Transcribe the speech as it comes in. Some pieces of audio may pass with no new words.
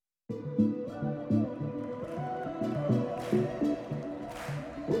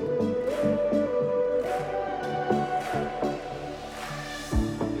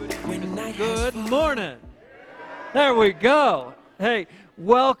morning. There we go. Hey,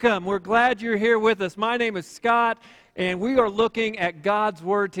 welcome. We're glad you're here with us. My name is Scott, and we are looking at God's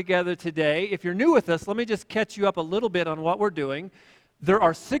Word together today. If you're new with us, let me just catch you up a little bit on what we're doing. There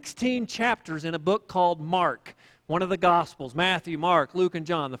are 16 chapters in a book called Mark, one of the Gospels, Matthew, Mark, Luke, and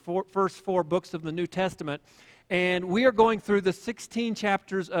John, the first four books of the New Testament. And we are going through the 16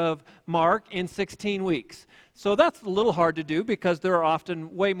 chapters of Mark in 16 weeks. So that's a little hard to do because there are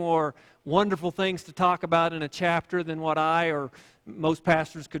often way more wonderful things to talk about in a chapter than what I or most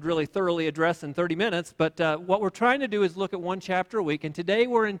pastors could really thoroughly address in 30 minutes. But what we're trying to do is look at one chapter a week. And today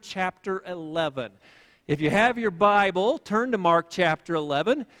we're in chapter 11. If you have your Bible, turn to Mark chapter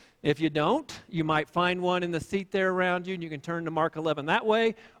 11. If you don't, you might find one in the seat there around you, and you can turn to Mark 11 that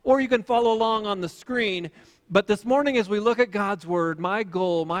way, or you can follow along on the screen. But this morning, as we look at God's Word, my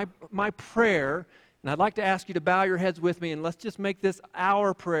goal, my prayer, and I'd like to ask you to bow your heads with me, and let's just make this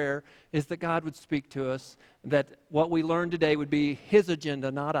our prayer, is that God would speak to us, that what we learned today would be His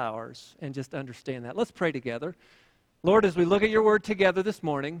agenda, not ours, and just understand that. Let's pray together. Lord, as we look at your Word together this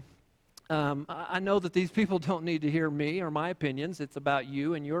morning, I know that these people don't need to hear me or my opinions. It's about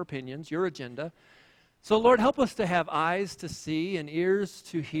you and your opinions, your agenda. So, Lord, help us to have eyes to see and ears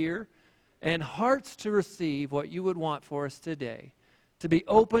to hear and hearts to receive what you would want for us today, to be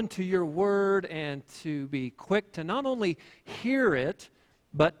open to your word and to be quick to not only hear it,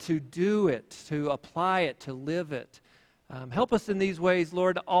 but to do it, to apply it, to live it. Help us in these ways,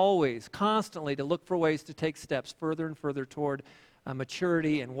 Lord, always, constantly to look for ways to take steps further and further toward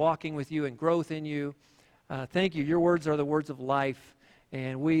maturity and walking with you and growth in you. Thank you. Your words are the words of life,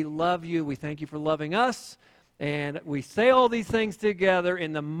 and we love you. We thank you for loving us, and we say all these things together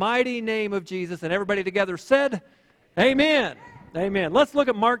in the mighty name of Jesus, and everybody together said, Amen. Amen. Let's look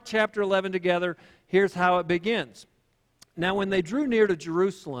at Mark chapter 11 together. Here's how it begins. Now, when they drew near to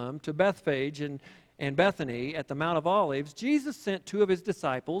Jerusalem, to Bethphage and Bethany at the Mount of Olives, Jesus sent two of his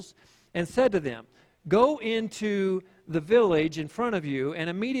disciples and said to them, Go into the village in front of you, and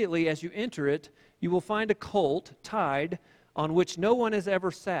immediately as you enter it, you will find a colt tied on which no one has ever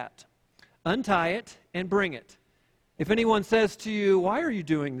sat. Untie it and bring it. If anyone says to you, Why are you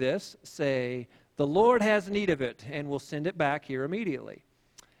doing this? Say, The Lord has need of it, and will send it back here immediately.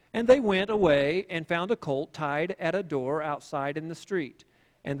 And they went away and found a colt tied at a door outside in the street,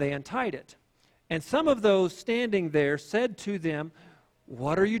 and they untied it. And some of those standing there said to them,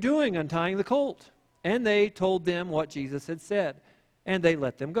 What are you doing untying the colt? And they told them what Jesus had said, and they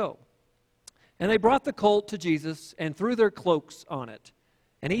let them go. And they brought the colt to Jesus and threw their cloaks on it,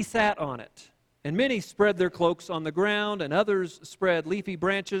 and he sat on it. And many spread their cloaks on the ground, and others spread leafy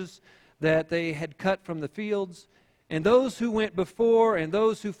branches that they had cut from the fields. And those who went before and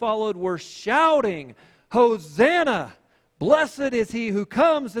those who followed were shouting, Hosanna! Blessed is he who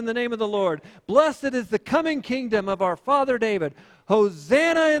comes in the name of the Lord. Blessed is the coming kingdom of our father David.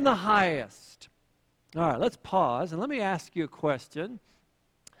 Hosanna in the highest. All right, let's pause, and let me ask you a question.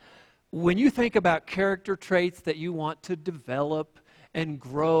 When you think about character traits that you want to develop and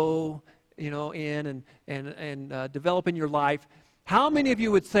grow, in and develop in your life, how many of you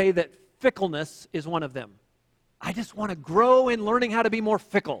would say that fickleness is one of them? I just want to grow in learning how to be more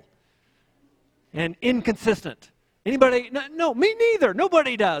fickle and inconsistent. Anybody? No, me neither.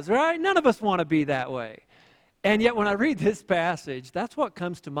 Nobody does, right? None of us want to be that way. And yet when I read this passage, that's what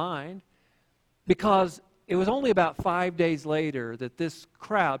comes to mind. Because it was only about 5 days later that this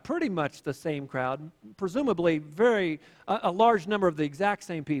crowd, pretty much the same crowd, presumably a large number of the exact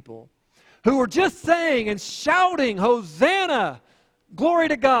same people, who were just saying and shouting, Hosanna, glory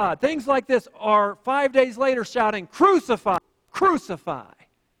to God, things like this, are 5 days later shouting, Crucify, crucify.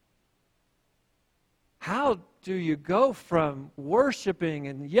 How do you go from worshiping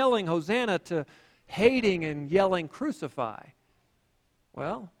and yelling Hosanna to hating and yelling Crucify?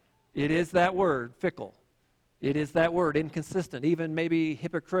 Well, it is that word, fickle. It is that word, inconsistent, even maybe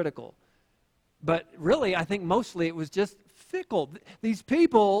hypocritical. But really, I think mostly it was just fickle. These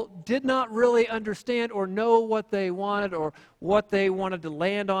people did not really understand or know what they wanted or what they wanted to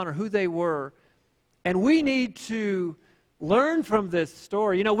land on or who they were. And we need to learn from this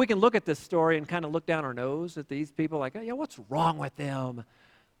story. We can look at this story and kind of look down our nose at these people like, what's wrong with them?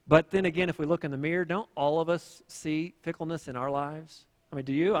 But then again, if we look in the mirror, don't all of us see fickleness in our lives? I mean,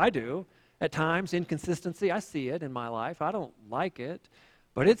 do you? I do. At times, inconsistency, I see it in my life. I don't like it,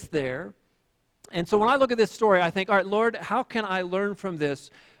 but it's there. And so when I look at this story, I think, all right, Lord, how can I learn from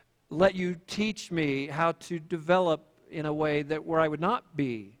this? Let you teach me how to develop in a way that where I would not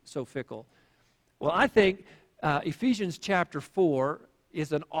be so fickle. Well, I think Ephesians chapter 4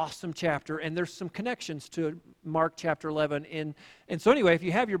 is an awesome chapter, and there's some connections to Mark chapter 11. And so anyway, if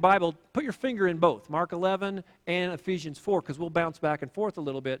you have your Bible, put your finger in both, Mark 11 and Ephesians 4, because we'll bounce back and forth a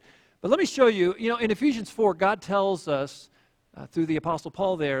little bit. But let me show you, in Ephesians 4, God tells us through the Apostle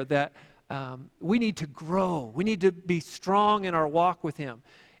Paul there that we need to grow. We need to be strong in our walk with Him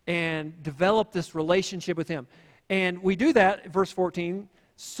and develop this relationship with Him. And we do that, verse 14,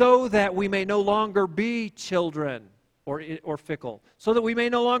 so that we may no longer be children or fickle, so that we may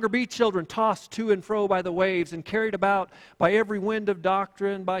no longer be children tossed to and fro by the waves and carried about by every wind of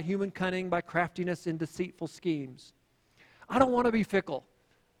doctrine, by human cunning, by craftiness in deceitful schemes. I don't want to be fickle.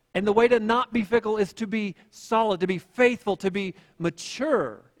 And the way to not be fickle is to be solid, to be faithful, to be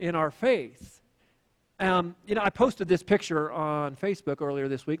mature in our faith. I posted this picture on Facebook earlier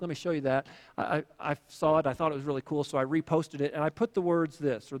this week. Let me show you that. I saw it. I thought it was really cool, so I reposted it. And I put the words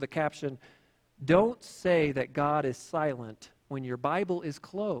this, or the caption, "Don't say that God is silent when your Bible is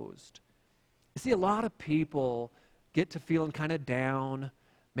closed." You see, a lot of people get to feeling kind of down,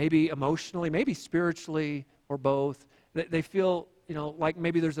 maybe emotionally, maybe spiritually, or both. They feel like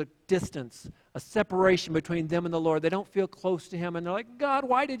maybe there's a distance, a separation between them and the Lord. They don't feel close to Him, and they're like, "God,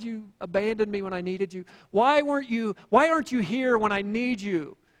 why did you abandon me when I needed you? Why aren't you here when I need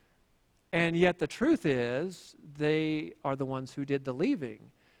you?" And yet the truth is, they are the ones who did the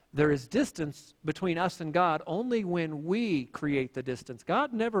leaving. There is distance between us and God only when we create the distance.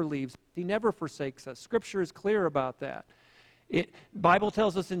 God never leaves. He never forsakes us. Scripture is clear about that. Bible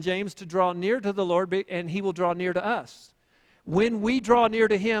tells us in James to draw near to the Lord, and He will draw near to us. When we draw near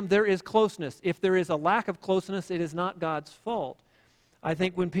to Him, there is closeness. If there is a lack of closeness, it is not God's fault. I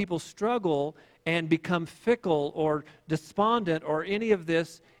think when people struggle and become fickle or despondent or any of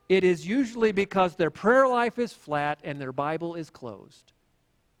this, it is usually because their prayer life is flat and their Bible is closed.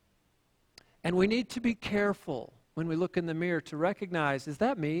 And we need to be careful when we look in the mirror to recognize, is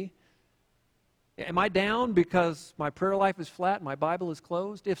that me? Am I down because my prayer life is flat and my Bible is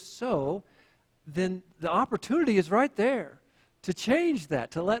closed? If so, then the opportunity is right there to change that,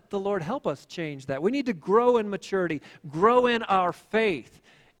 to let the Lord help us change that. We need to grow in maturity, grow in our faith.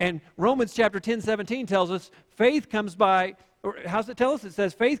 And Romans chapter 10:17 tells us faith comes by, or how's it tell us? It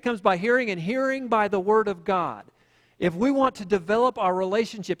says faith comes by hearing, and hearing by the Word of God. If we want to develop our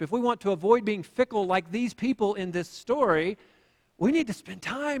relationship, if we want to avoid being fickle like these people in this story, we need to spend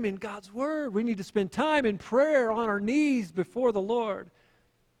time in God's Word. We need to spend time in prayer on our knees before the Lord.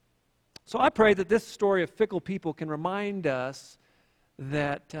 So I pray that this story of fickle people can remind us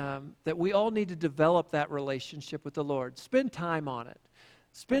that we all need to develop that relationship with the Lord. Spend time on it.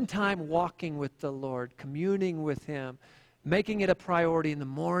 Spend time walking with the Lord, communing with Him, making it a priority in the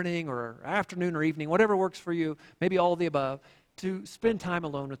morning or afternoon or evening, whatever works for you, maybe all of the above, to spend time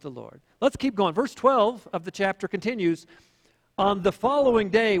alone with the Lord. Let's keep going. Verse 12 of the chapter continues, "On the following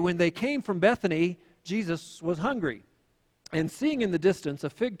day when they came from Bethany, Jesus was hungry. And seeing in the distance a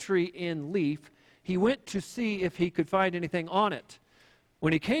fig tree in leaf, He went to see if He could find anything on it.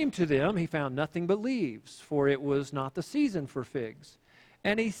 When He came to them, He found nothing but leaves, for it was not the season for figs.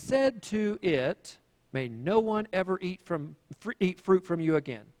 And He said to it, 'May no one ever eat fruit from you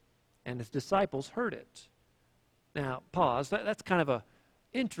again.' And His disciples heard it." Now, pause. That's kind of an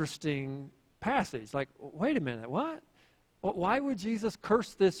interesting passage. Like, wait a minute, what? Why would Jesus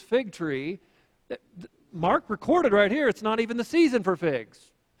curse this fig tree? Mark recorded right here, it's not even the season for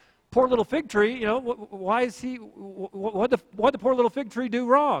figs. Poor little fig tree, why is he, what did the poor little fig tree do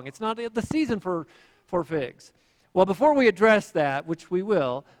wrong? It's not the season for figs. Well, before we address that, which we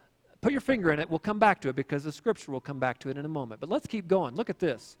will, put your finger in it. We'll come back to it because the Scripture will come back to it in a moment. But let's keep going. Look at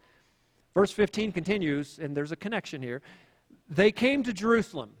this. Verse 15 continues, and there's a connection here. "They came to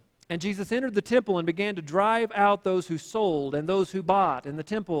Jerusalem, and Jesus entered the temple and began to drive out those who sold and those who bought in the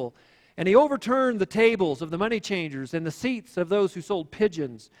temple. And He overturned the tables of the money changers and the seats of those who sold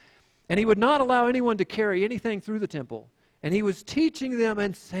pigeons. And He would not allow anyone to carry anything through the temple. And He was teaching them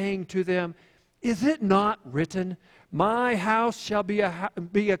and saying to them, 'Is it not written, my house shall be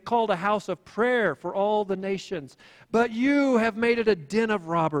called a house of prayer for all the nations, but you have made it a den of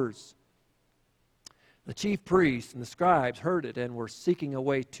robbers?' The chief priests and the scribes heard it and were seeking a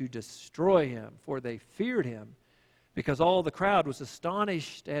way to destroy Him, for they feared Him, because all the crowd was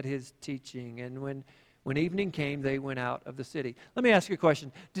astonished at His teaching. And when evening came, they went out of the city." Let me ask you a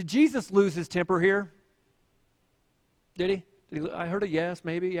question. Did Jesus lose His temper here? Did He? I heard a yes,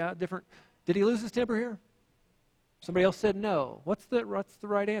 maybe, yeah, different. Did He lose His temper here? Somebody else said no. What's the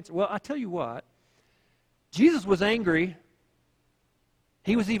right answer? Well, I tell you what. Jesus was angry.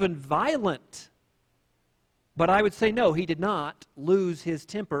 He was even violent. But I would say no, He did not lose His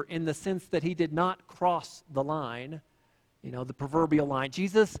temper in the sense that He did not cross the line The proverbial line.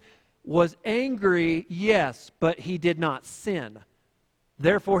 Jesus was angry, yes, but he did not sin.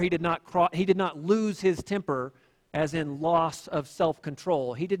 Therefore, he did not lose his temper, as in loss of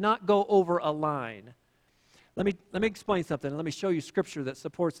self-control. He did not go over a line. Let me explain something. Let me show you scripture that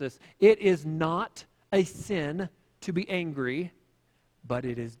supports this. It is not a sin to be angry, but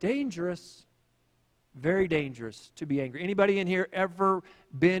it is dangerous, very dangerous to be angry. Anybody in here ever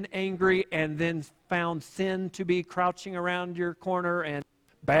been angry and then found sin to be crouching around your corner and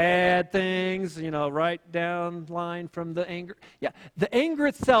bad things, right down line from the anger? Yeah, the anger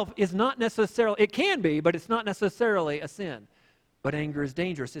itself is not necessarily, it can be, but it's not necessarily a sin. But anger is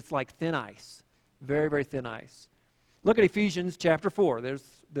dangerous. It's like thin ice, very, very thin ice. Look at Ephesians chapter 4. There's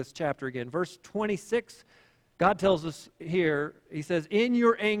this chapter again. Verse 26, God tells us here, he says, in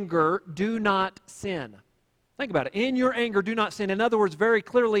your anger, do not sin. Think about it. In your anger, do not sin. In other words, very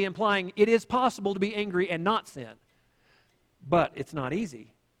clearly implying it is possible to be angry and not sin. But it's not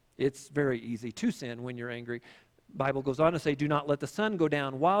easy. It's very easy to sin when you're angry. The Bible goes on to say, do not let the sun go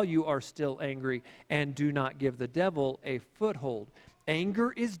down while you are still angry, and do not give the devil a foothold.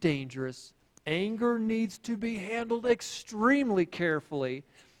 Anger is dangerous. Anger needs to be handled extremely carefully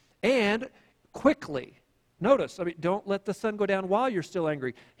and quickly. Notice, don't let the sun go down while you're still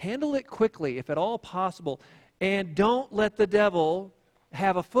angry. Handle it quickly, if at all possible, and don't let the devil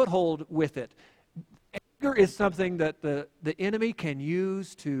have a foothold with it. Anger is something that the enemy can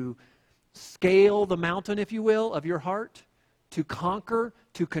use to scale the mountain, if you will, of your heart, to conquer,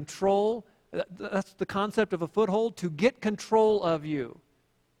 to control. That's the concept of a foothold, to get control of you.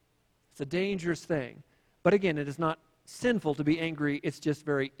 It's a dangerous thing. But again, it is not sinful to be angry. It's just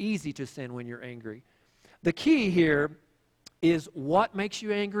very easy to sin when you're angry. The key here is what makes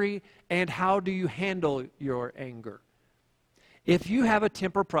you angry and how do you handle your anger. If you have a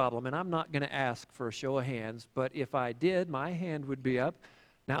temper problem, and I'm not going to ask for a show of hands, but if I did, my hand would be up.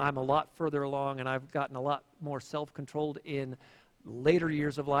 Now, I'm a lot further along, and I've gotten a lot more self-controlled in later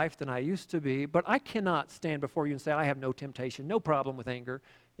years of life than I used to be, but I cannot stand before you and say, I have no temptation, no problem with anger.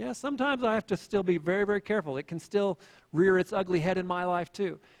 Yeah, sometimes I have to still be very, very careful. It can still rear its ugly head in my life,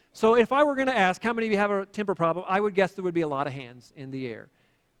 too. So if I were going to ask how many of you have a temper problem, I would guess there would be a lot of hands in the air.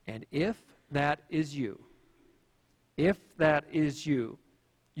 And if that is you,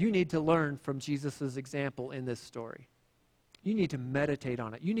 you need to learn from Jesus' example in this story. You need to meditate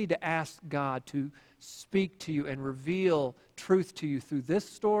on it. You need to ask God to speak to you and reveal truth to you through this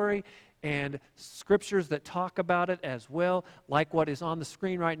story and scriptures that talk about it as well, like what is on the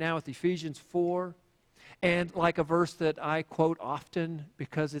screen right now with Ephesians 4, and like a verse that I quote often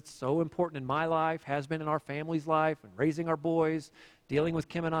because it's so important in my life, has been in our family's life, and raising our boys, dealing with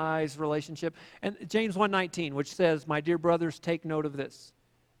Kim and I's relationship. And James 1:19, which says, my dear brothers, take note of this.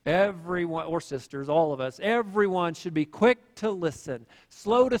 Everyone, or sisters, all of us, everyone should be quick to listen,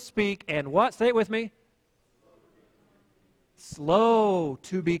 slow to speak, and what? Say it with me. Slow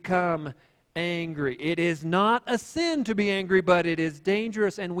to become angry. It is not a sin to be angry, but it is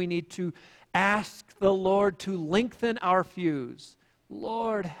dangerous, and we need to ask the Lord to lengthen our fuse.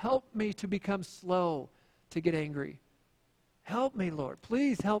 Lord, help me to become slow to get angry. Help me, Lord.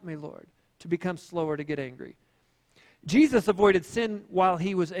 Please help me, Lord, to become slower to get angry. Jesus avoided sin while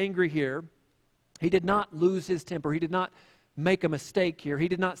he was angry here. He did not lose his temper. He did not make a mistake here. He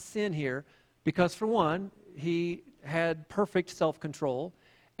did not sin here because, for one, he had perfect self-control.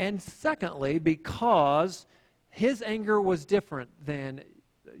 And secondly, because his anger was different than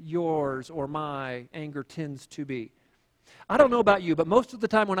yours or my anger tends to be. I don't know about you, but most of the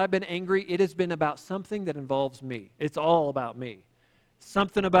time when I've been angry, it has been about something that involves me. It's all about me.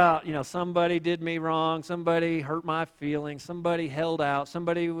 Something about, somebody did me wrong, somebody hurt my feelings, somebody held out,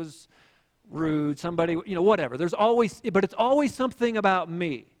 somebody was rude, somebody, whatever. But it's always something about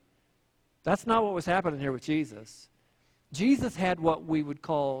me. That's not what was happening here with Jesus. Jesus had what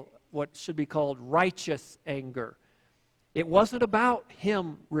should be called righteous anger. It wasn't about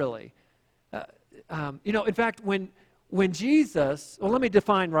him, really. In fact, when Jesus, let me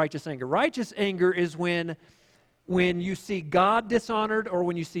define righteous anger. Righteous anger is when you see God dishonored or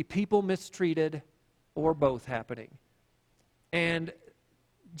when you see people mistreated or both happening. And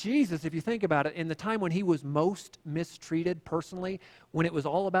Jesus, if you think about it, in the time when he was most mistreated personally, when it was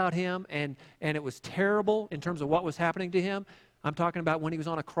all about him and it was terrible in terms of what was happening to him, I'm talking about when he was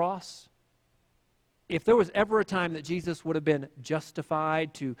on a cross. If there was ever a time that Jesus would have been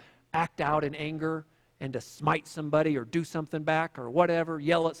justified to act out in anger and to smite somebody or do something back or whatever,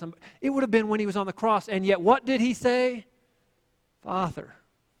 yell at somebody, it would have been when he was on the cross. And yet what did he say? Father,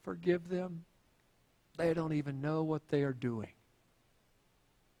 forgive them. They don't even know what they are doing.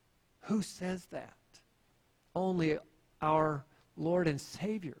 Who says that? Only our Lord and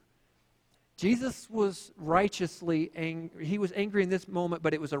Savior. Jesus was righteously angry. He was angry in this moment,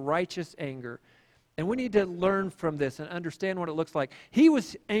 but it was a righteous anger. And we need to learn from this and understand what it looks like. He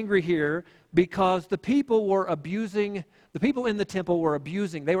was angry here because the people were abusing, the people in the temple were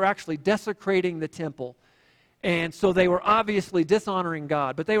abusing. They were actually desecrating the temple. And so they were obviously dishonoring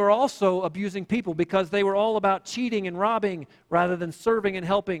God. But they were also abusing people because they were all about cheating and robbing rather than serving and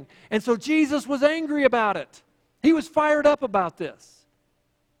helping. And so Jesus was angry about it. He was fired up about this.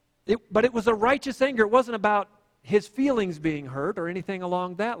 But it was a righteous anger. It wasn't about his feelings being hurt or anything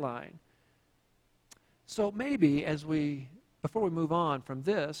along that line. So maybe before we move on from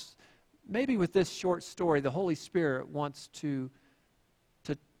this, maybe with this short story, the Holy Spirit wants to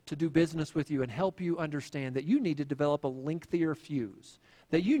do business with you and help you understand that you need to develop a lengthier fuse,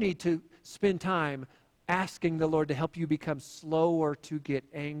 that you need to spend time asking the Lord to help you become slower to get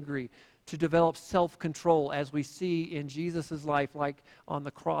angry, to develop self-control as we see in Jesus' life, like on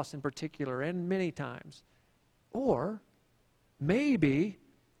the cross in particular, and many times. Or maybe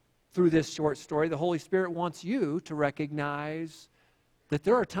through this short story, the Holy Spirit wants you to recognize that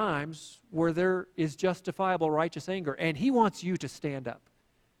there are times where there is justifiable righteous anger, and He wants you to stand up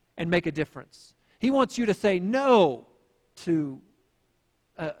and make a difference. He wants you to say no to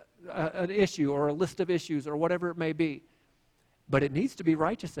an issue or a list of issues or whatever it may be. But it needs to be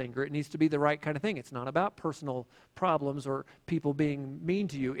righteous anger. It needs to be the right kind of thing. It's not about personal problems or people being mean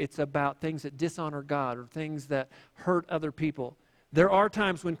to you. It's about things that dishonor God or things that hurt other people. There are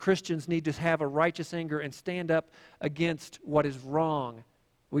times when Christians need to have a righteous anger and stand up against what is wrong.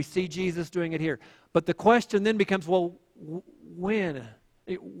 We see Jesus doing it here. But the question then becomes, well, when?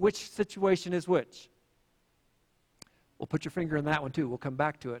 Which situation is which? Well, put your finger in that one too. We'll come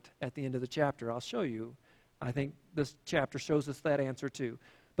back to it at the end of the chapter. I'll show you. I think this chapter shows us that answer too.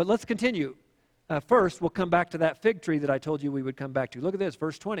 But let's continue. First, we'll come back to that fig tree that I told you we would come back to. Look at this,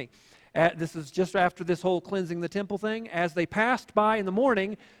 verse 20. This is just after this whole cleansing the temple thing. As they passed by in the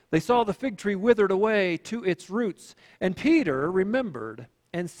morning, they saw the fig tree withered away to its roots. And Peter remembered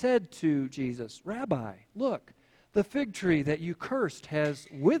and said to Jesus, Rabbi, look, the fig tree that you cursed has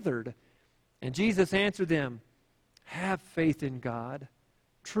withered. And Jesus answered them, have faith in God.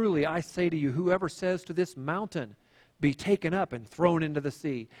 Truly, I say to you, whoever says to this mountain, be taken up and thrown into the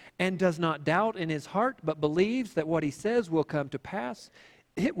sea, and does not doubt in his heart, but believes that what he says will come to pass,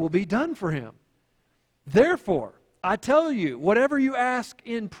 it will be done for him. Therefore, I tell you, whatever you ask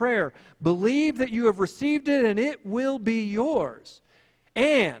in prayer, believe that you have received it, and it will be yours.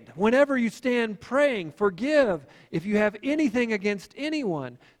 And whenever you stand praying, forgive if you have anything against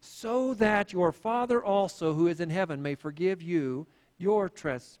anyone, so that your Father also, who is in heaven, may forgive you your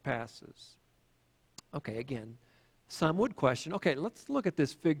trespasses. Okay, again, some would question, okay, let's look at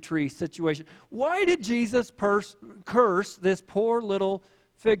this fig tree situation. Why did Jesus curse this poor little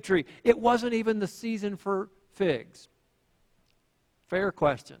fig tree? It wasn't even the season for figs. Fair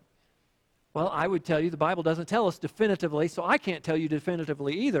question. Well, I would tell you the Bible doesn't tell us definitively, so I can't tell you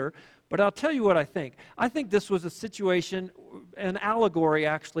definitively either, but I'll tell you what I think. I think this was a situation, an allegory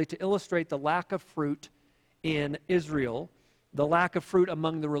actually, to illustrate the lack of fruit in Israel, the lack of fruit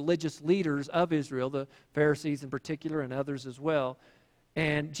among the religious leaders of Israel, the Pharisees in particular and others as well.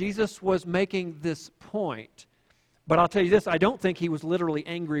 And Jesus was making this point. But I'll tell you this, I don't think he was literally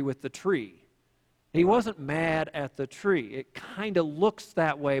angry with the tree. He wasn't mad at the tree. It kind of looks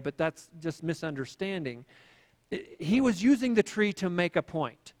that way, but that's just misunderstanding. He was using the tree to make a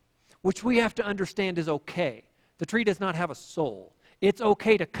point, which we have to understand is okay. The tree does not have a soul. It's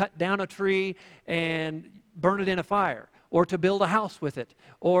okay to cut down a tree and burn it in a fire, or to build a house with it,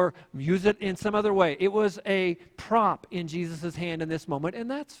 or use it in some other way. It was a prop in Jesus' hand in this moment,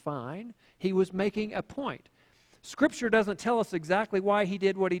 and that's fine. He was making a point. Scripture doesn't tell us exactly why he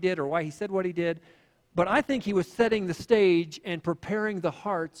did what he did or why he said what he did, but I think he was setting the stage and preparing the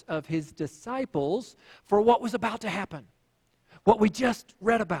hearts of his disciples for what was about to happen, what we just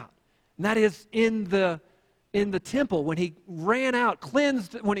read about. And that is in the temple, when he ran out,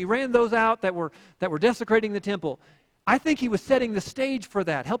 cleansed, when he ran those out that were desecrating the temple. I think he was setting the stage for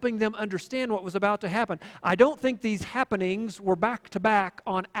that, helping them understand what was about to happen. I don't think these happenings were back to back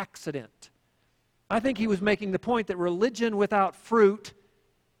on accident. I think he was making the point that religion without fruit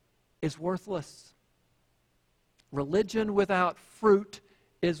is worthless. Religion without fruit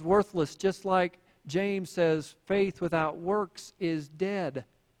is worthless, just like James says, faith without works is dead.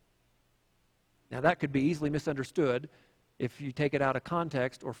 Now that could be easily misunderstood if you take it out of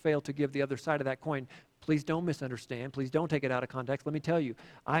context or fail to give the other side of that coin. Please don't misunderstand. Please don't take it out of context. Let me tell you,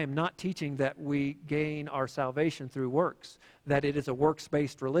 I am not teaching that we gain our salvation through works, that it is a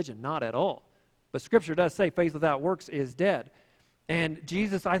works-based religion. Not at all. But Scripture does say faith without works is dead. And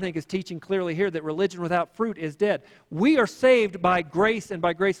Jesus, I think, is teaching clearly here that religion without fruit is dead. We are saved by grace and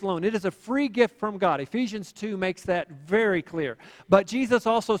by grace alone. It is a free gift from God. Ephesians 2 makes that very clear. But Jesus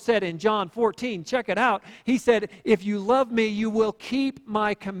also said in John 14, check it out, he said, if you love me, you will keep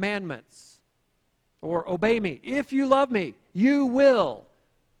my commandments. Or obey me. If you love me, you will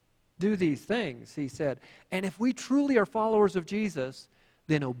do these things, he said. And if we truly are followers of Jesus,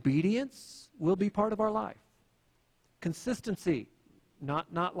 then obedience will be part of our life. Consistency,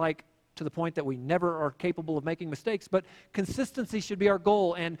 not like to the point that we never are capable of making mistakes, but consistency should be our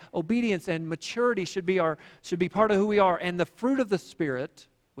goal, and obedience and maturity should be part of who we are. And the fruit of the Spirit,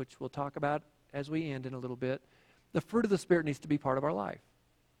 which we'll talk about as we end in a little bit, the fruit of the Spirit needs to be part of our life.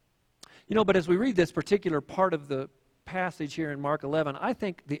 You know, but as we read this particular part of the passage here in Mark 11, I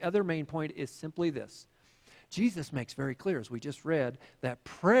think the other main point is simply this. Jesus makes very clear, as we just read, that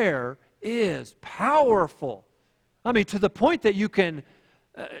prayer is powerful. I mean, to the point that you can,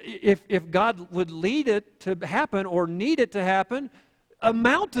 if God would lead it to happen or need it to happen, a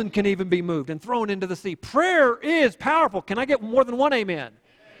mountain can even be moved and thrown into the sea. Prayer is powerful. Can I get more than one amen?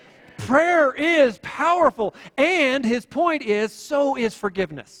 Prayer is powerful. And his point is, so is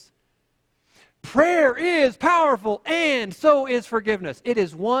forgiveness. Prayer is powerful, and so is forgiveness. It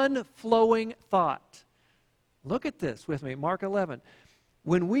is one flowing thought. Look at this with me, Mark 11.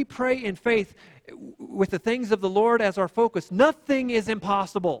 When we pray in faith with the things of the Lord as our focus, nothing is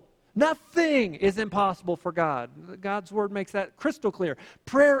impossible. Nothing is impossible for God. God's word makes that crystal clear.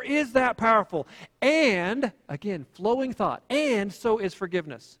 Prayer is that powerful. And, again, flowing thought. And so is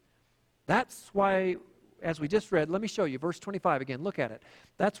forgiveness. That's why, as we just read, let me show you. Verse 25 again. Look at it.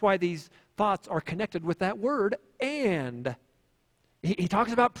 That's why these thoughts are connected with that word, and. He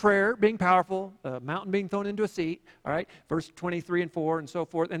talks about prayer being powerful, a mountain being thrown into a sea, all right? Verse 23 and 4 and so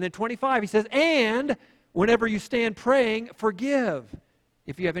forth. And then 25, he says, and whenever you stand praying, forgive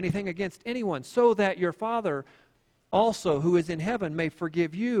if you have anything against anyone, so that your Father also who is in heaven may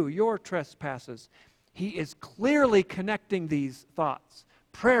forgive you your trespasses. He is clearly connecting these thoughts.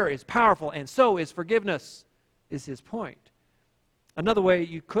 Prayer is powerful, and so is forgiveness, is his point. Another way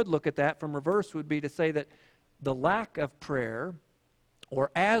you could look at that from reverse would be to say that the lack of prayer, or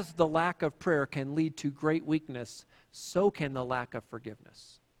as the lack of prayer can lead to great weakness, so can the lack of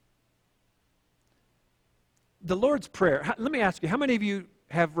forgiveness. The Lord's Prayer, let me ask you, how many of you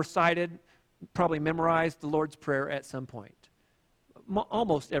have recited, probably memorized the Lord's Prayer at some point?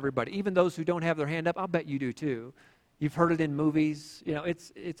 Almost everybody, even those who don't have their hand up, I'll bet you do too. You've heard it in movies. You know,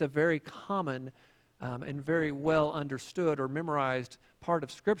 it's a very common and very well understood or memorized part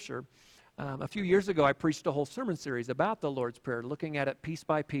of Scripture. A few years ago, I preached a whole sermon series about the Lord's Prayer, looking at it piece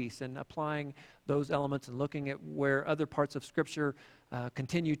by piece and applying those elements and looking at where other parts of Scripture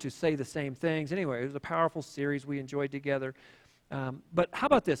continue to say the same things. Anyway, it was a powerful series we enjoyed together. But how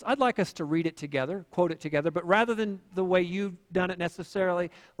about this? I'd like us to read it together, quote it together, but rather than the way you've done it necessarily,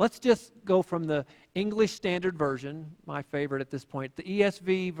 let's just go from the English Standard Version, my favorite at this point, the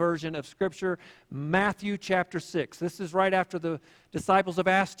ESV version of Scripture, Matthew chapter 6. This is right after the disciples have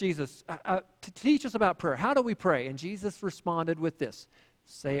asked Jesus to teach us about prayer. How do we pray? And Jesus responded with this.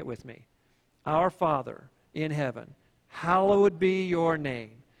 Say it with me. Our Father in heaven, hallowed be your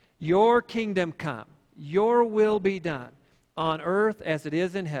name. Your kingdom come. Your will be done on earth as it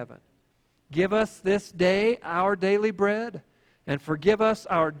is in heaven. Give us this day our daily bread, and forgive us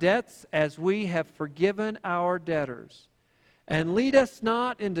our debts as we have forgiven our debtors. And lead us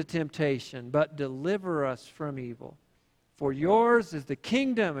not into temptation, but deliver us from evil. For yours is the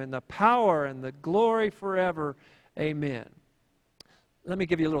kingdom and the power and the glory forever. Amen. Let me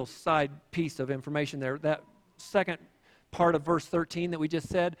give you a little side piece of information there. That second part of verse 13 that we just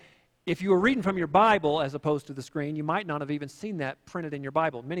said, if you were reading from your Bible as opposed to the screen, you might not have even seen that printed in your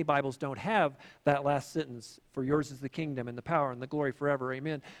Bible. Many Bibles don't have that last sentence, for yours is the kingdom and the power and the glory forever,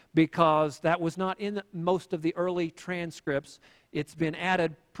 amen, because that was not in most of the early transcripts. It's been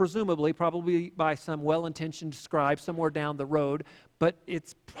added, presumably, probably by some well-intentioned scribe somewhere down the road, but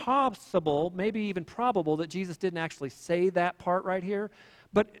it's possible, maybe even probable, that Jesus didn't actually say that part right here.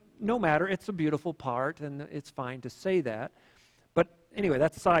 But no matter, it's a beautiful part, and it's fine to say that. But anyway,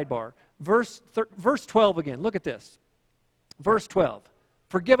 that's sidebar. Verse 12 again. Look at this. Verse 12.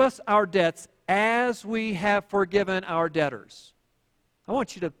 Forgive us our debts as we have forgiven our debtors. I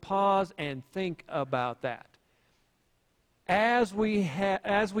want you to pause and think about that. As we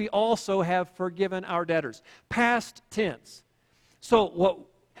also have forgiven our debtors. Past tense. So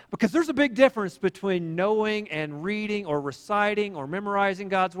because there's a big difference between knowing and reading or reciting or memorizing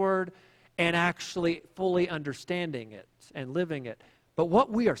God's Word and actually fully understanding it and living it. But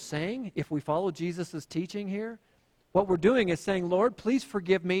what we are saying, if we follow Jesus' teaching here, what we're doing is saying, Lord, please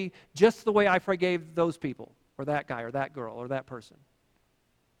forgive me just the way I forgave those people, or that guy, or that girl, or that person.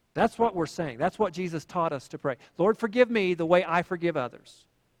 That's what we're saying. That's what Jesus taught us to pray. Lord, forgive me the way I forgive others.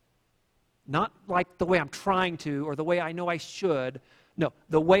 Not like the way I'm trying to, or the way I know I should. No,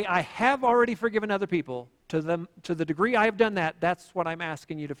 the way I have already forgiven other people, to the degree I have done that, that's what I'm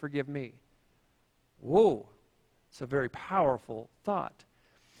asking you to forgive me. Whoa, it's a very powerful thought.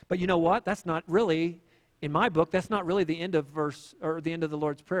 But you know what? That's not really, in my book, that's not really the end of the end of the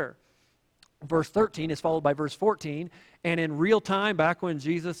Lord's Prayer. Verse 13 is followed by verse 14, and in real time, back when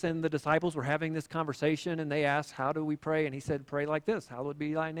Jesus and the disciples were having this conversation, and they asked, how do we pray? And he said, pray like this, hallowed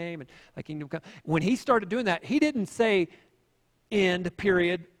be thy name, and thy kingdom come. When he started doing that, he didn't say, end,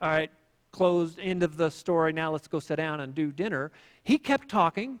 period, all right, closed, end of the story, now let's go sit down and do dinner. He kept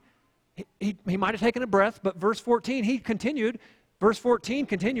talking. He might have taken a breath, but verse 14, he continued. Verse 14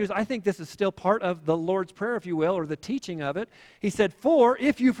 continues. I think this is still part of the Lord's Prayer, if you will, or the teaching of it. He said, for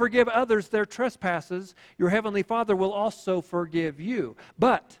if you forgive others their trespasses, your heavenly Father will also forgive you.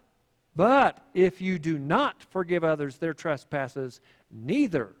 But if you do not forgive others their trespasses,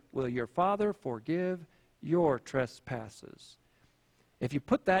 neither will your Father forgive your trespasses. If you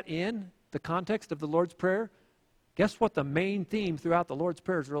put that in the context of the Lord's Prayer, guess what the main theme throughout the Lord's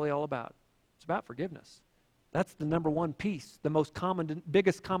Prayer is really all about? It's about forgiveness. That's the number one piece, the most common,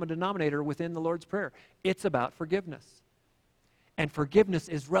 biggest common denominator within the Lord's Prayer. It's about forgiveness. And forgiveness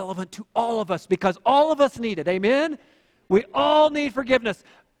is relevant to all of us because all of us need it. Amen? We all need forgiveness.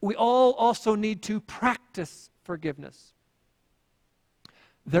 We all also need to practice forgiveness.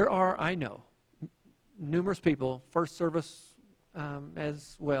 There are, I know, numerous people, first service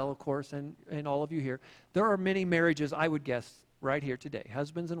as well, of course, and all of you here. There are many marriages, I would guess, right here today.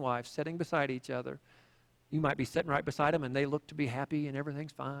 Husbands and wives sitting beside each other. You might be sitting right beside them and they look to be happy and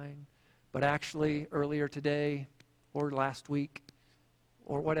everything's fine. But actually, earlier today or last week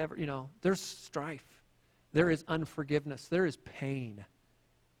or whatever, there's strife. There is unforgiveness. There is pain.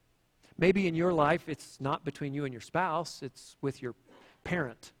 Maybe in your life, it's not between you and your spouse. It's with your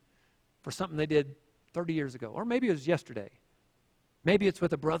parent for something they did 30 years ago. Or maybe it was yesterday. Maybe it's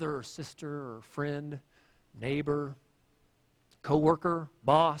with a brother or sister or friend, neighbor, coworker,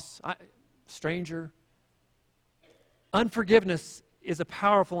 boss, stranger. Unforgiveness is a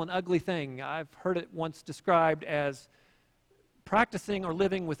powerful and ugly thing. I've heard it once described as practicing or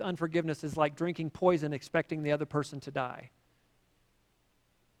living with unforgiveness is like drinking poison expecting the other person to die.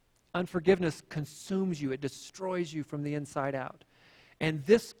 Unforgiveness consumes you. It destroys you from the inside out. And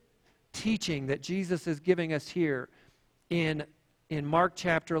this teaching that Jesus is giving us here in Mark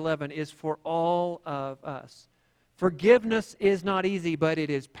chapter 11 is for all of us. Forgiveness is not easy, but it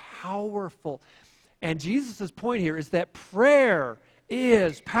is powerful. And Jesus' point here is that prayer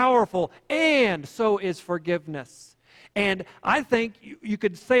is powerful, and so is forgiveness. And I think you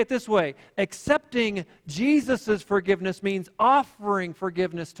could say it this way: accepting Jesus' forgiveness means offering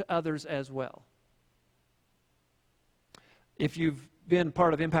forgiveness to others as well. If you've been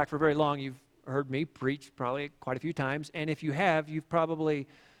part of Impact for very long, you've heard me preach probably quite a few times. And if you have, you've probably,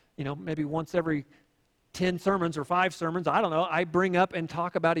 maybe once every 10 sermons or 5 sermons, I don't know, I bring up and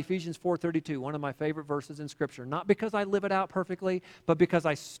talk about Ephesians 4:32, one of my favorite verses in Scripture. Not because I live it out perfectly, but because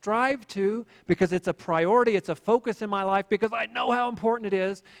I strive to, because it's a priority, it's a focus in my life, because I know how important it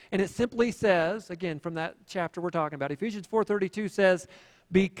is. And it simply says, again, from that chapter we're talking about, Ephesians 4:32 says,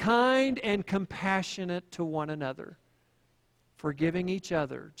 be kind and compassionate to one another, forgiving each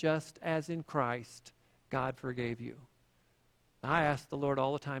other, just as in Christ God forgave you. I ask the Lord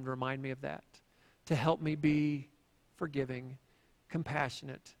all the time to remind me of that, to help me be forgiving,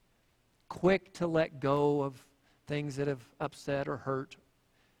 compassionate, quick to let go of things that have upset or hurt,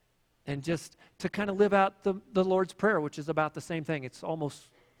 and just to kind of live out the Lord's Prayer, which is about the same thing. It's almost,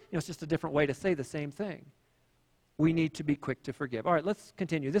 it's just a different way to say the same thing. We need to be quick to forgive. All right, let's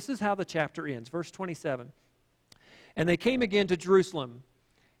continue. This is how the chapter ends, verse 27. And they came again to Jerusalem.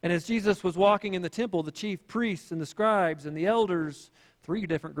 And as Jesus was walking in the temple, the chief priests and the scribes and the elders, 3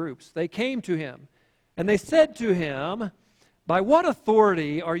 different groups, they came to him. And they said to him, by what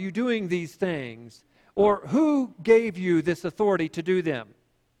authority are you doing these things? Or who gave you this authority to do them?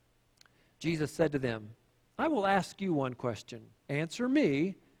 Jesus said to them, I will ask you one question. Answer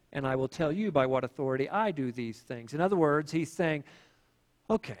me, and I will tell you by what authority I do these things. In other words, he's saying,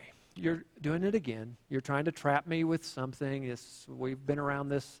 okay, you're doing it again. You're trying to trap me with something. We've been around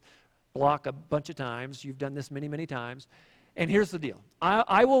this block a bunch of times. You've done this many, many times. And here's the deal.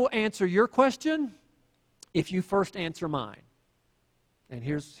 I will answer your question if you first answer mine. And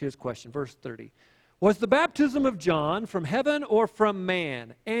here's question, verse 30. Was the baptism of John from heaven or from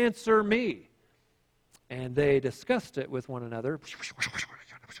man? Answer me. And they discussed it with one another,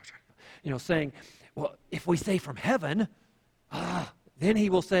 saying, well, if we say from heaven, then he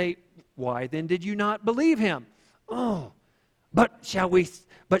will say, why then did you not believe him? Oh, but shall we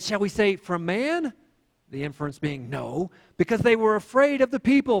say from man? The inference being no, because they were afraid of the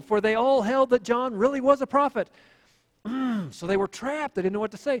people, for they all held that John really was a prophet. So they were trapped. They didn't know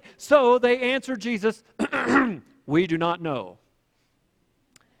what to say. So they answered Jesus, we do not know.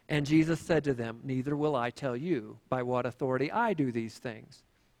 And Jesus said to them, neither will I tell you by what authority I do these things.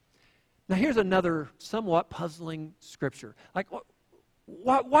 Now here's another somewhat puzzling scripture. Like,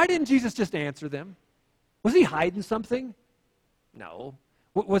 why didn't Jesus just answer them? Was he hiding something? No.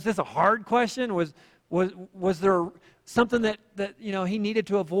 Was this a hard question? Was there something that he needed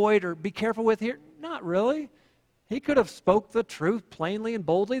to avoid or be careful with here? Not really. He could have spoke the truth plainly and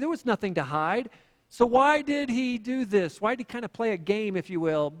boldly. There was nothing to hide. So why did he do this? Why did he kind of play a game, if you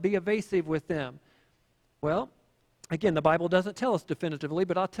will, be evasive with them? Well, again, the Bible doesn't tell us definitively,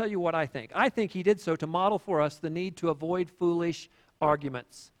 but I'll tell you what I think. I think he did so to model for us the need to avoid foolish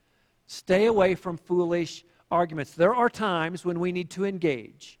arguments. Stay away from foolish arguments. There are times when we need to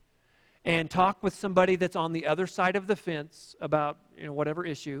engage and talk with somebody that's on the other side of the fence about whatever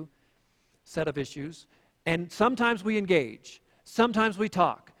issue, set of issues. And sometimes we engage. Sometimes we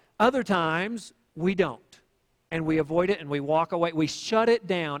talk. Other times we don't. And we avoid it and we walk away. We shut it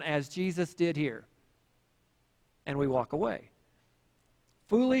down as Jesus did here. And we walk away.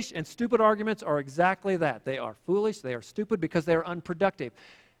 Foolish and stupid arguments are exactly that. They are foolish, they are stupid because they are unproductive.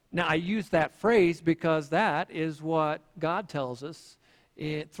 Now, I use that phrase because that is what God tells us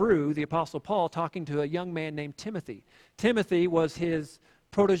through the Apostle Paul talking to a young man named Timothy. Timothy was his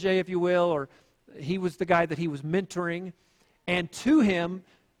protege, if you will, or he was the guy that he was mentoring. And to him,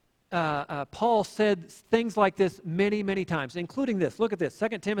 Paul said things like this many, many times, including this. Look at this,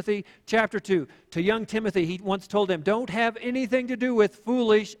 2 Timothy chapter 2. To young Timothy, he once told him, don't have anything to do with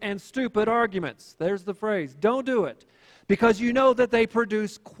foolish and stupid arguments. There's the phrase, don't do it. Because you know that they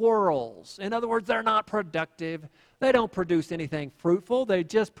produce quarrels. In other words, they're not productive. They don't produce anything fruitful. They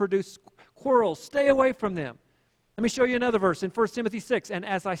just produce quarrels. Stay away from them. Let me show you another verse in 1 Timothy 6. And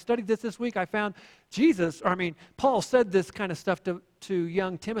as I studied this week, I found Paul said this kind of stuff to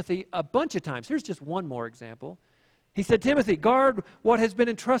young Timothy a bunch of times. Here's just one more example. He said, Timothy, guard what has been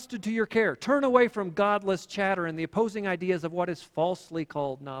entrusted to your care. Turn away from godless chatter and the opposing ideas of what is falsely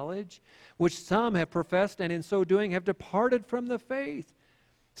called knowledge, which some have professed and in so doing have departed from the faith.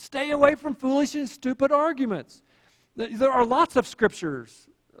 Stay away from foolish and stupid arguments. There are lots of scriptures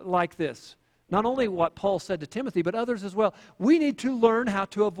like this. Not only what Paul said to Timothy, but others as well. We need to learn how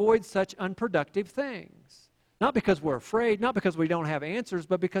to avoid such unproductive things. Not because we're afraid, not because we don't have answers,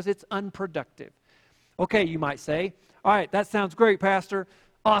 but because it's unproductive. Okay, you might say, all right, that sounds great, Pastor.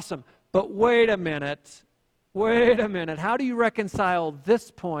 Awesome. But wait a minute. How do you reconcile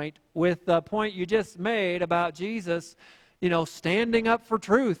this point with the point you just made about Jesus, standing up for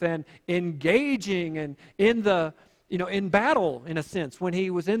truth and engaging and in battle, in a sense, when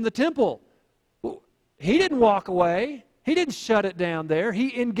he was in the temple? He didn't walk away. He didn't shut it down there.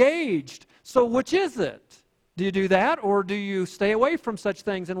 He engaged. So which is it? Do you do that, or do you stay away from such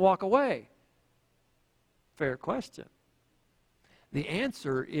things and walk away? Fair question. The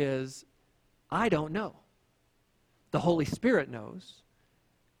answer is, I don't know. The Holy Spirit knows,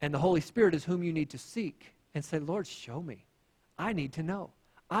 and the Holy Spirit is whom you need to seek and say, Lord, show me. I need to know.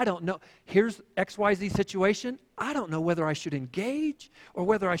 I don't know. Here's XYZ situation. I don't know whether I should engage or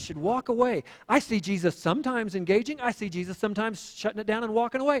whether I should walk away. I see Jesus sometimes engaging. I see Jesus sometimes shutting it down and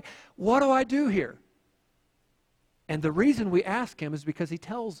walking away. What do I do here? And the reason we ask him is because he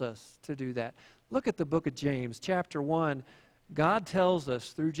tells us to do that. Look at the book of James, chapter 1. God tells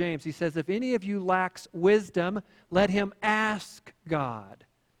us through James, he says, if any of you lacks wisdom, let him ask God,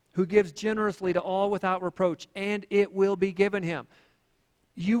 who gives generously to all without reproach, and it will be given him.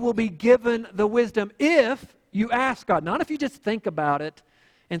 You will be given the wisdom if you ask God. Not if you just think about it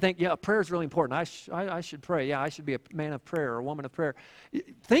and think, yeah, prayer is really important. I should pray. Yeah, I should be a man of prayer or a woman of prayer.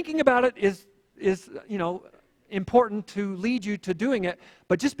 Thinking about it is important to lead you to doing it.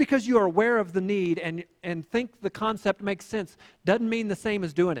 But just because you are aware of the need and think the concept makes sense doesn't mean the same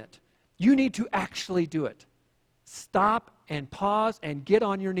as doing it. You need to actually do it. Stop and pause and get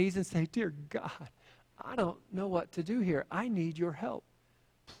on your knees and say, dear God, I don't know what to do here. I need your help.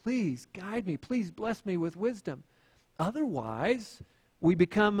 Please guide me. Please bless me with wisdom. Otherwise, we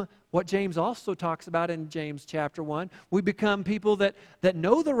become what James also talks about in James chapter 1. We become people that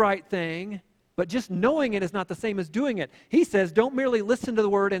know the right thing, But just knowing it is not the same as doing it. He says, don't merely listen to the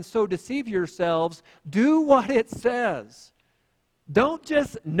word and so deceive yourselves. Do what it says. Don't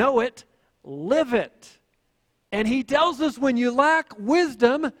just know it, live it. And he tells us when you lack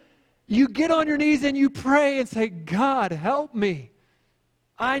wisdom, you get on your knees and you pray and say, God, help me.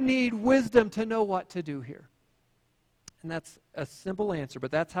 I need wisdom to know what to do here. And that's a simple answer,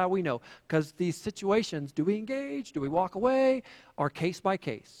 but that's how we know. Because these situations, do we engage? Do we walk away? Are case by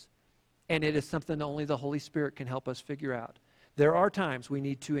case. And it is something only the Holy Spirit can help us figure out. There are times we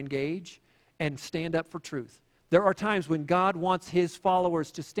need to engage and stand up for truth. There are times when God wants His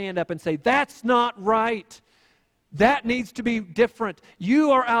followers to stand up and say, that's not right. That needs to be different.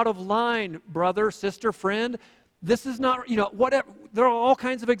 You are out of line, brother, sister, friend. This is not, whatever. There are all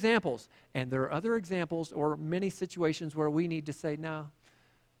kinds of examples. And there are other examples or many situations where we need to say, no,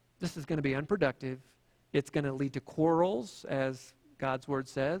 this is going to be unproductive. It's going to lead to quarrels, as God's word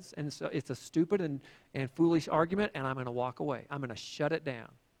says. And so it's a stupid and foolish argument, and I'm going to walk away. I'm going to shut it down.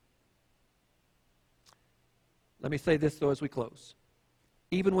 Let me say this, though, as we close.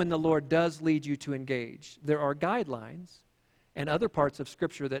 Even when the Lord does lead you to engage, there are guidelines and other parts of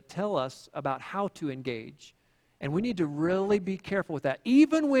Scripture that tell us about how to engage. And we need to really be careful with that.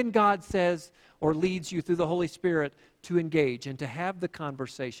 Even when God says or leads you through the Holy Spirit to engage and to have the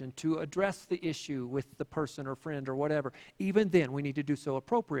conversation, to address the issue with the person or friend or whatever, even then we need to do so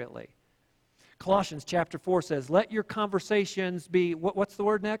appropriately. Colossians chapter 4 says, let your conversations be, what's the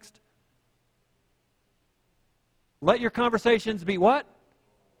word next? Let your conversations be what?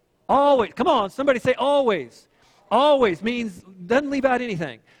 Always. Come on, somebody say always. Always means, doesn't leave out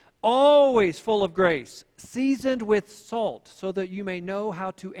anything. Always full of grace, seasoned with salt, so that you may know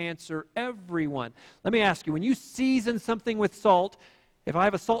how to answer everyone. Let me ask you, when you season something with salt, if I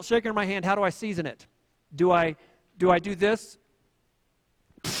have a salt shaker in my hand, how do I season it? Do I do this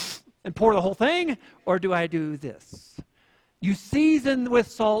and pour the whole thing, or do I do this? You season with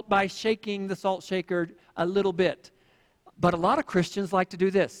salt by shaking the salt shaker a little bit. But a lot of Christians like to do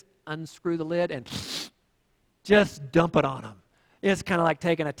this. Unscrew the lid and just dump it on them. It's kind of like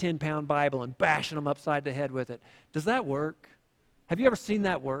taking a 10-pound Bible and bashing them upside the head with it. Does that work? Have you ever seen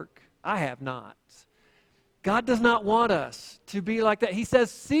that work? I have not. God does not want us to be like that. He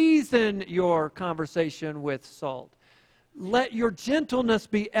says, season your conversation with salt. Let your gentleness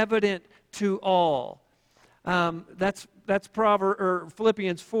be evident to all. That's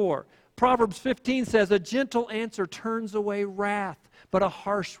Philippians 4. Proverbs 15 says, a gentle answer turns away wrath, but a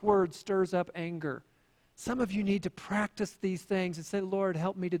harsh word stirs up anger. Some of you need to practice these things and say, Lord,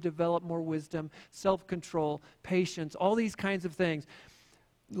 help me to develop more wisdom, self-control, patience, all these kinds of things.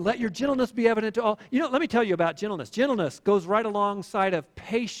 Let your gentleness be evident to all. Let me tell you about gentleness. Gentleness goes right alongside of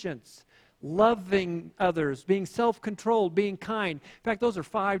patience, loving others, being self-controlled, being kind. In fact, those are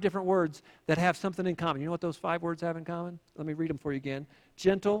 5 different words that have something in common. You know what those 5 words have in common? Let me read them for you again.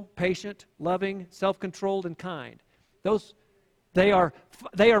 Gentle, patient, loving, self-controlled, and kind. They are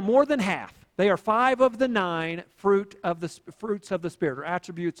more than half. They are 5 of the 9 fruits of the Spirit, or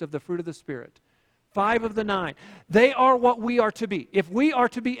attributes of the fruit of the Spirit. 5 of the 9. They are what we are to be. If we are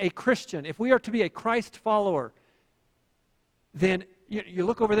to be a Christian, if we are to be a Christ follower, then you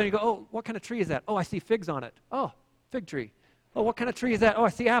look over there and you go, oh, what kind of tree is that? Oh, I see figs on it. Oh, fig tree. Oh, what kind of tree is that? Oh, I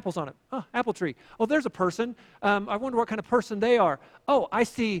see apples on it. Oh, apple tree. Oh, there's a person. I wonder what kind of person they are. Oh, I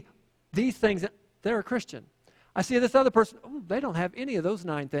see these things. They're a Christian. I see this other person. Oh, they don't have any of those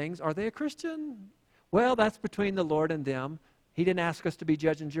 9 things. Are they a Christian? Well, that's between the Lord and them. He didn't ask us to be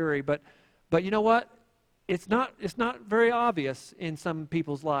judge and jury, but you know what? It's not very obvious in some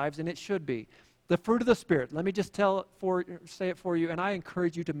people's lives, and it should be. The fruit of the Spirit. Let me just say it for you, and I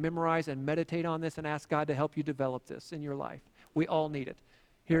encourage you to memorize and meditate on this and ask God to help you develop this in your life. We all need it.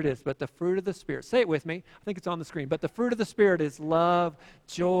 Here it is. But the fruit of the Spirit. Say it with me. I think it's on the screen. But the fruit of the Spirit is love,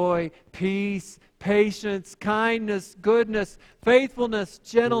 joy, peace, patience, kindness, goodness, faithfulness,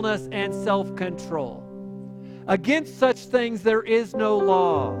 gentleness, and self-control. Against such things there is no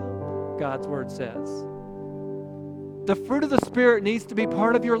law, God's Word says. The fruit of the Spirit needs to be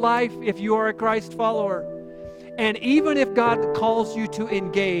part of your life if you are a Christ follower. And even if God calls you to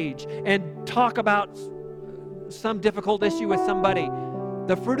engage and talk about some difficult issue with somebody,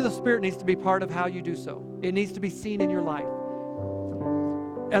 the fruit of the Spirit needs to be part of how you do so. It needs to be seen in your life.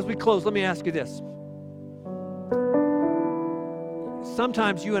 As we close, let me ask you this.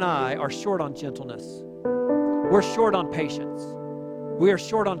 Sometimes you and I are short on gentleness. We're short on patience. We are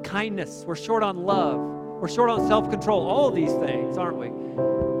short on kindness. We're short on love. We're short on self-control. All of these things, aren't we?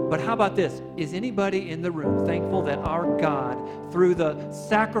 But how about this? Is anybody in the room thankful that our God, through the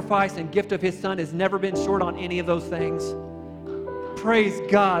sacrifice and gift of His Son, has never been short on any of those things? Praise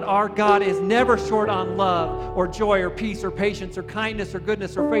God. Our God is never short on love or joy or peace or patience or kindness or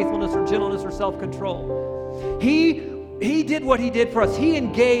goodness or faithfulness or gentleness or self-control. He did what he did for us. He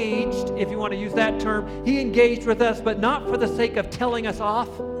engaged, if you want to use that term, he engaged with us, but not for the sake of telling us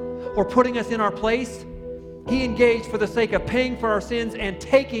off or putting us in our place. He engaged for the sake of paying for our sins and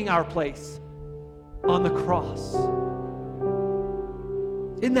taking our place on the cross.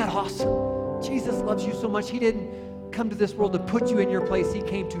 Isn't that awesome? Jesus loves you so much. He didn't come to this world to put you in your place. He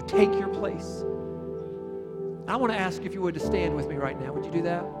came to take your place. I want to ask you if you would to stand with me right now. Would you do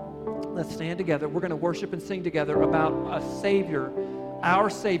that? Let's stand together. We're going to worship and sing together about a Savior, our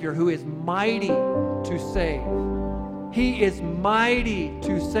Savior, who is mighty to save. He is mighty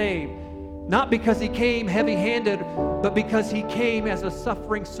to save. Not because he came heavy-handed, but because he came as a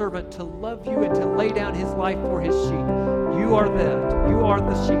suffering servant to love you and to lay down his life for his sheep. You are that. You are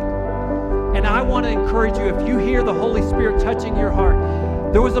the sheep. And I want to encourage you, if you hear the Holy Spirit touching your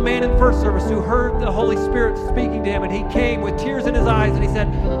heart, there was a man in first service who heard the Holy Spirit speaking to him, and he came with tears in his eyes, and he said,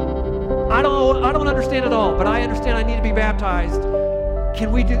 I don't understand it all, but I understand I need to be baptized.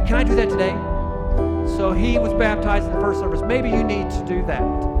 Can I do that today? So he was baptized in the first service. Maybe you need to do that.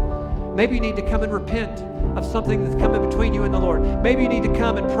 Maybe you need to come and repent of something that's coming between you and the Lord. Maybe you need to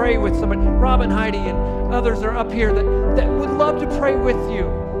come and pray with somebody. Rob and Heidi and others are up here that would love to pray with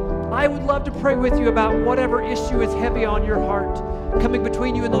you. I would love to pray with you about whatever issue is heavy on your heart, coming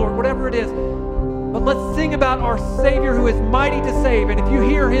between you and the Lord, whatever it is. But let's sing about our Savior who is mighty to save. And if you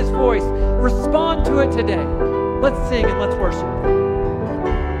hear his voice, respond to it today. Let's sing and let's worship.